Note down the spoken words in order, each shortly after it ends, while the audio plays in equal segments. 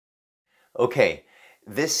Okay,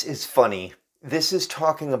 this is funny. This is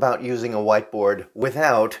talking about using a whiteboard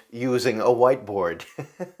without using a whiteboard.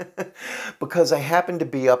 Because I happened to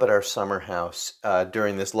be up at our summer house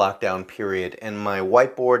during this lockdown period, and my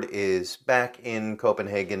whiteboard is back in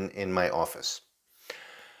Copenhagen in my office.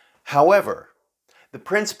 However, the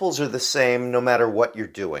principles are the same no matter what you're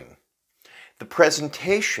doing. The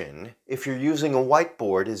presentation, if you're using a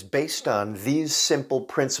whiteboard, is based on these simple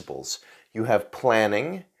principles. You have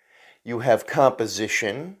planning, you have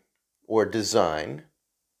composition or design,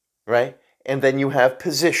 right? And then you have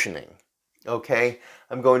positioning, okay?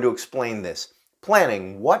 I'm going to explain this.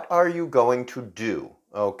 Planning, what are you going to do,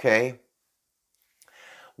 okay?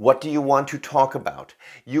 What do you want to talk about?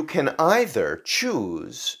 You can either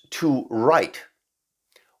choose to write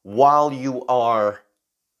while you are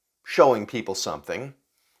showing people something,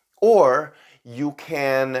 or you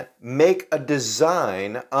can make a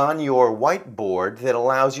design on your whiteboard that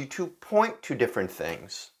allows you to point to different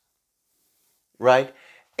things, right?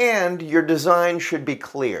 And your design should be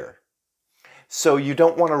clear. So you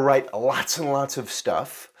don't want to write lots and lots of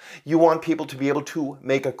stuff. You want people to be able to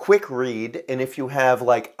make a quick read, and if you have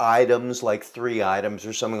like items, like 3 items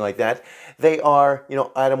or something like that, they are,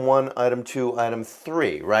 item 1, item 2, item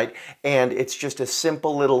 3, right? And it's just a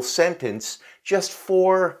simple little sentence just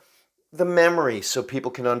for the memory so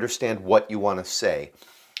people can understand what you want to say.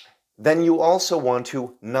 Then you also want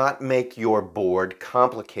to not make your board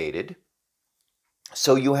complicated.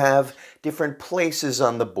 So you have different places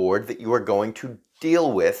on the board that you are going to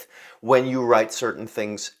deal with when you write certain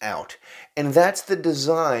things out. And that's the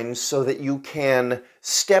design so that you can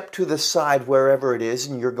step to the side wherever it is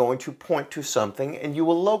and you're going to point to something and you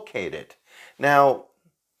will locate it. Now,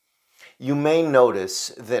 you may notice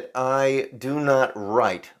that I do not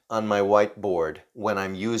write on my whiteboard when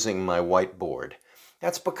I'm using my whiteboard.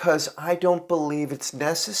 That's because I don't believe it's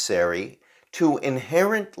necessary to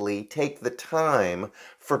inherently take the time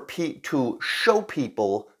to show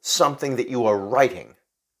people something that you are writing.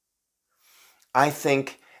 I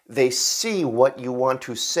think they see what you want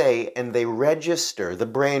to say and they register, the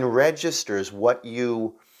brain registers what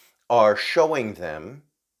you are showing them.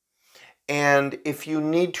 And if you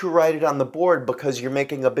need to write it on the board because you're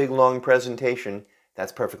making a big long presentation,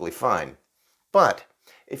 that's perfectly fine. But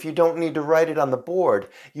if you don't need to write it on the board,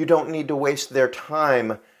 you don't need to waste their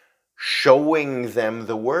time showing them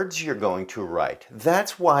the words you're going to write.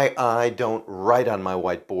 That's why I don't write on my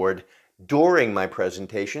whiteboard during my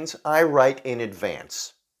presentations. I write in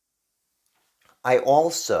advance. I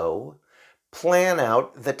also plan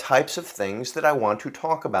out the types of things that I want to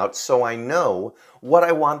talk about so I know what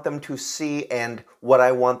I want them to see and what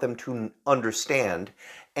I want them to understand.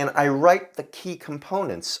 And I write the key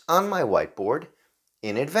components on my whiteboard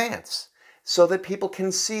in advance so that people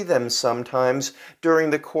can see them sometimes during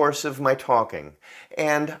the course of my talking.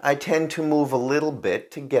 And I tend to move a little bit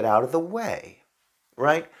to get out of the way,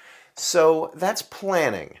 right? So that's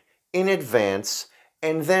planning in advance.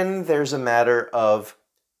 And then there's a matter of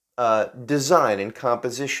design and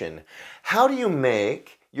composition. How do you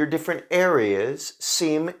make your different areas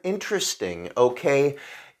seem interesting? Okay,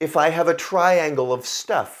 if I have a triangle of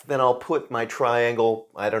stuff, then I'll put my triangle,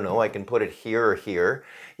 I don't know, I can put it here or here.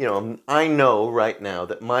 I know right now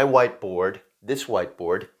that my whiteboard, this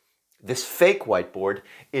fake whiteboard,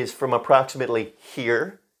 is from approximately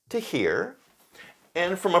here to here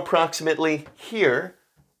and from approximately here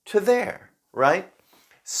to there, right?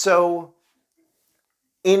 So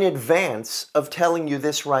in advance of telling you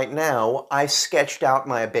this right now, I sketched out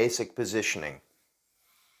my basic positioning.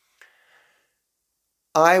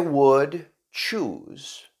 I would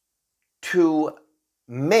choose to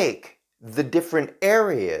make the different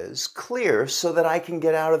areas clear so that I can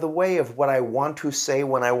get out of the way of what I want to say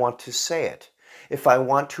when I want to say it. If I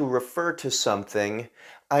want to refer to something,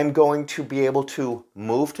 I'm going to be able to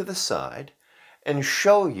move to the side and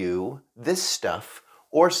show you this stuff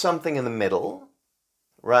or something in the middle,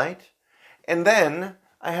 right? And then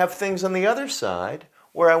I have things on the other side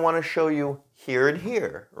where I want to show you here and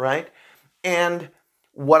here, right? And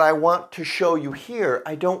what I want to show you here,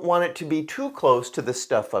 I don't want it to be too close to the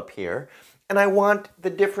stuff up here, and I want the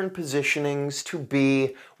different positionings to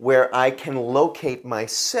be where I can locate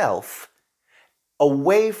myself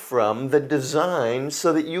away from the design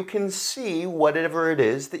so that you can see whatever it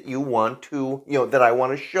is that you want to, that I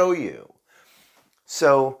want to show you.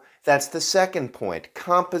 So that's the second point,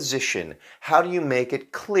 composition. How do you make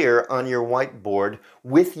it clear on your whiteboard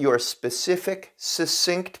with your specific,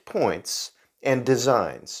 succinct points and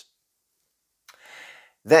designs?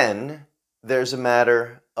 Then there's a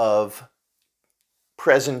matter of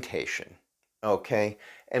presentation, okay?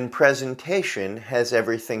 And presentation has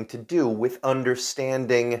everything to do with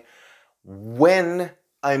understanding when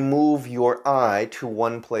I move your eye to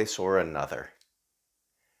one place or another.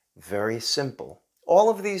 Very simple. All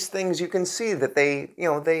of these things, you can see that they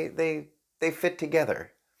fit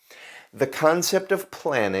together. The concept of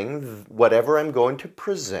planning, whatever I'm going to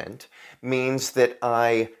present, means that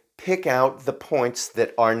I pick out the points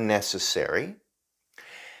that are necessary.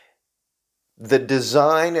 The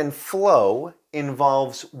design and flow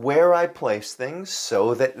involves where I place things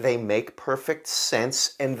so that they make perfect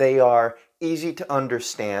sense and they are easy to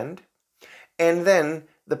understand. And then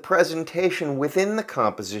the presentation within the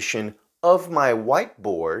composition of my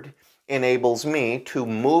whiteboard enables me to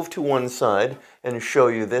move to one side and show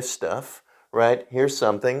you this stuff, right? Here's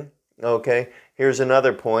something, okay? Here's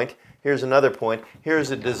another point, here's another point,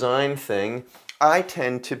 here's a design thing. I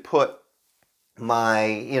tend to put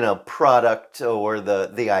my, product or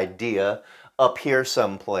the idea up here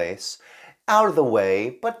someplace, out of the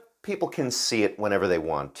way, but people can see it whenever they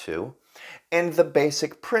want to. And the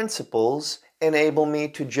basic principles enable me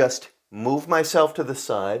to just move myself to the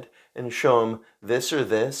side and show them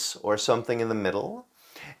this or something in the middle,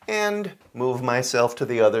 and move myself to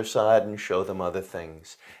the other side and show them other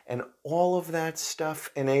things. And all of that stuff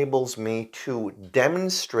enables me to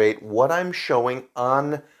demonstrate what I'm showing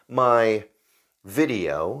on my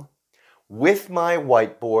video with my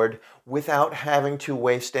whiteboard without having to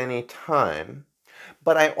waste any time.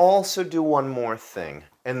 But I also do one more thing,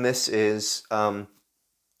 and this is,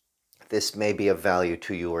 this may be of value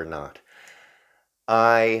to you or not.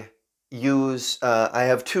 I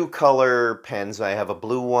have two color pens. I have a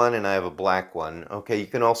blue one and I have a black one. Okay, you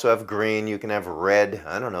can also have green, you can have red,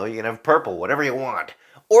 I don't know, you can have purple, whatever you want.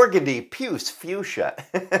 Organdy, puce,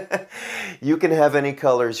 fuchsia. You can have any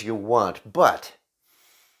colors you want, but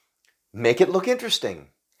make it look interesting.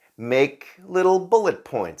 Make little bullet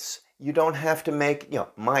points. You don't have to make,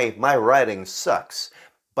 my writing sucks,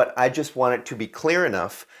 but I just want it to be clear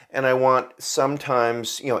enough, and I want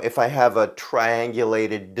sometimes, if I have a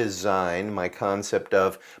triangulated design, my concept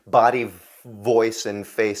of body, voice, and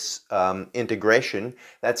face integration,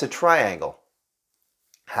 that's a triangle.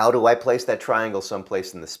 How do I place that triangle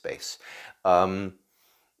someplace in the space? I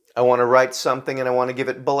want to write something and I want to give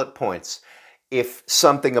it bullet points. If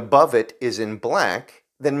something above it is in black,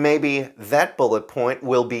 then maybe that bullet point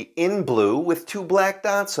will be in blue with two black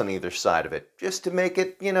dots on either side of it, just to make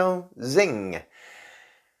it, zing.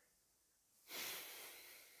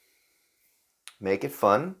 Make it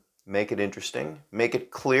fun, make it interesting, make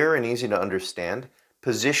it clear and easy to understand.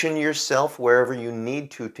 Position yourself wherever you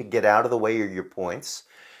need to get out of the way of your points.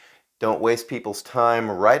 Don't waste people's time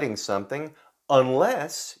writing something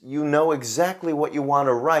unless you know exactly what you want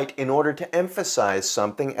to write in order to emphasize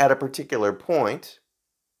something at a particular point.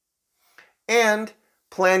 And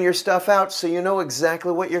plan your stuff out so you know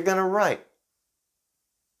exactly what you're going to write.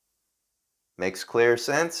 Makes clear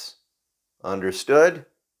sense? Understood?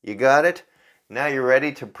 You got it? Now you're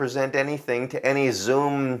ready to present anything to any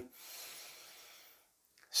Zoom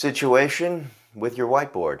situation with your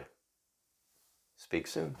whiteboard. Speak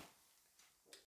soon.